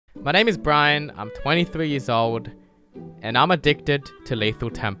My name is Brian, I'm 23 years old, and I'm addicted to lethal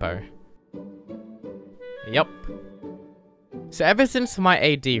tempo. Yup. So ever since my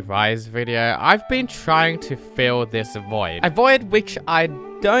AD Rise video, I've been trying to fill this void. A void which I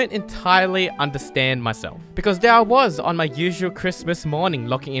don't entirely understand myself. Because there I was on my usual Christmas morning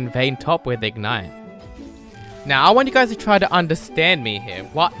locking in vein top with Ignite. Now I want you guys to try to understand me here.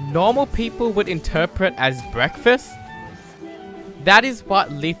 What normal people would interpret as breakfast, that is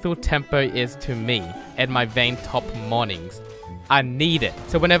what lethal tempo is to me and my vein top mornings. I need it.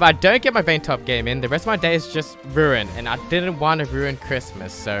 So whenever I don't get my vein top game in, the rest of my day is just ruined, and I didn't want to ruin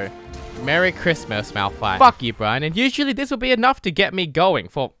Christmas, so Merry Christmas, Malphite. Fuck you, Brian, and usually this will be enough to get me going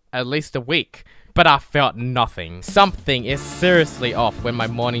for at least a week. But I felt nothing. Something is seriously off when my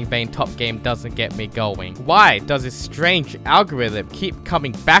morning vein top game doesn't get me going. Why does this strange algorithm keep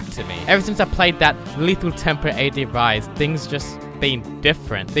coming back to me? Ever since I played that lethal tempo AD Rise, things just been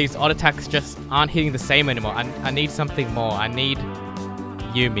different. These auto attacks just aren't hitting the same anymore. I need something more. I need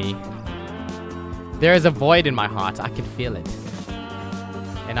Yumi. There is a void in my heart. I can feel it.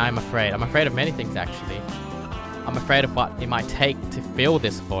 And I'm afraid. I'm afraid of many things, actually. I'm afraid of what it might take to fill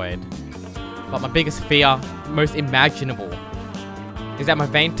this void. But my biggest fear, most imaginable, is that my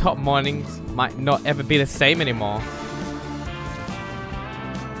vein top mornings might not ever be the same anymore.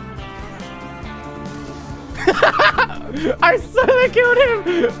 I suddenly killed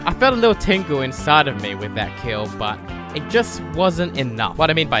him! I felt a little tingle inside of me with that kill, but it just wasn't enough. What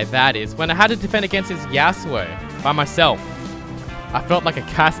I mean by that is, when I had to defend against his Yasuo by myself, I felt like a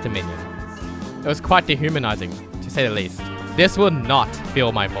caster minion. It was quite dehumanizing, to say the least. This will not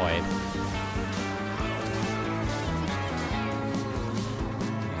fill my void.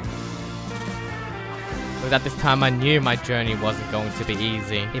 But at this time I knew my journey wasn't going to be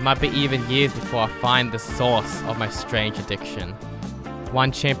easy. It might be even years before I find the source of my strange addiction.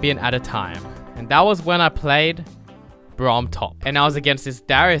 One champion at a time. And that was when I played Braum top. And I was against this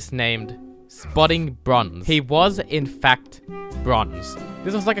Darius named Spotting Bronze. He was in fact bronze.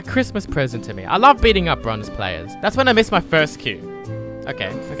 This was like a Christmas present to me. I love beating up bronze players. That's when I missed my first Q.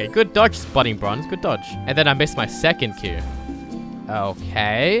 Okay, good dodge, Spotting Bronze, good dodge. And then I missed my second Q.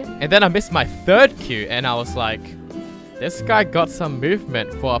 Okay. And then I missed my third Q, and I was like, this guy got some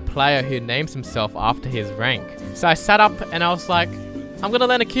movement for a player who names himself after his rank. So I sat up and I was like, I'm gonna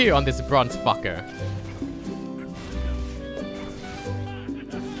land a Q on this bronze fucker.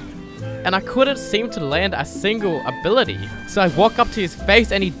 And I couldn't seem to land a single ability. So I walk up to his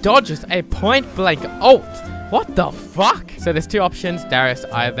face and he dodges a point blank ult. What the fuck? So there's two options. Darius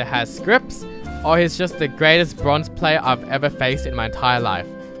either has scripts, or he's just the greatest bronze player I've ever faced in my entire life.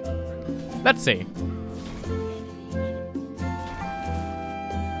 Let's see.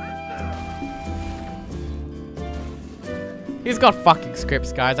 He's got fucking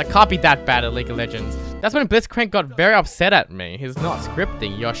scripts, guys. I can't be that bad at League of Legends. That's when Blitzcrank got very upset at me. He's not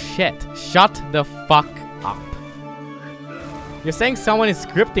scripting. You're shit. Shut the fuck up. You're saying someone is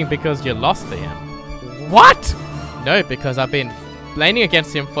scripting because you lost to him. What? No, because I've been laning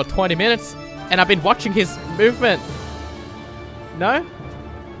against him for 20 minutes. And I've been watching his movement. No?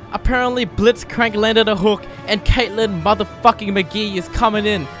 Apparently Blitzcrank landed a hook and Caitlyn motherfucking McGee is coming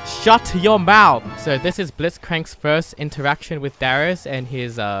in. Shut your mouth. So this is Blitzcrank's first interaction with Darius and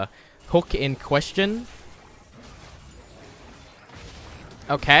his hook in question.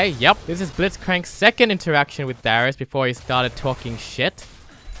 Okay, yep. This is Blitzcrank's second interaction with Darius before he started talking shit.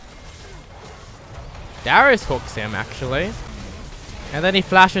 Darius hooks him, actually. And then he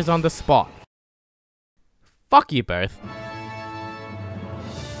flashes on the spot. Fuck you both.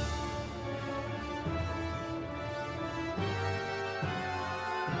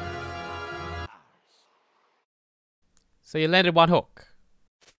 So you landed one hook.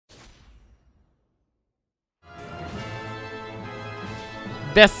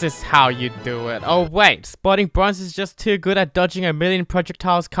 This is how you do it. Oh wait, Spotting Bronze is just too good at dodging a million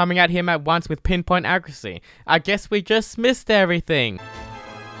projectiles coming at him at once with pinpoint accuracy. I guess we just missed everything.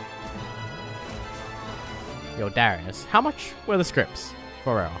 Yo, Darius, how much were the scripts?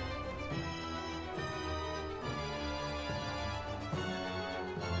 For real.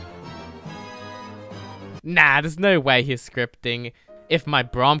 Nah, there's no way he's scripting. If my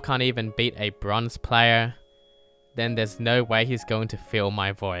Braum can't even beat a bronze player, then there's no way he's going to fill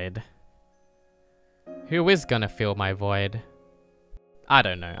my void. Who is gonna fill my void? I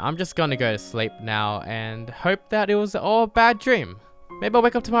don't know. I'm just gonna go to sleep now and hope that it was all a bad dream. Maybe I'll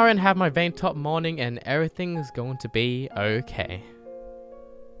wake up tomorrow and have my vein top morning and everything is going to be okay.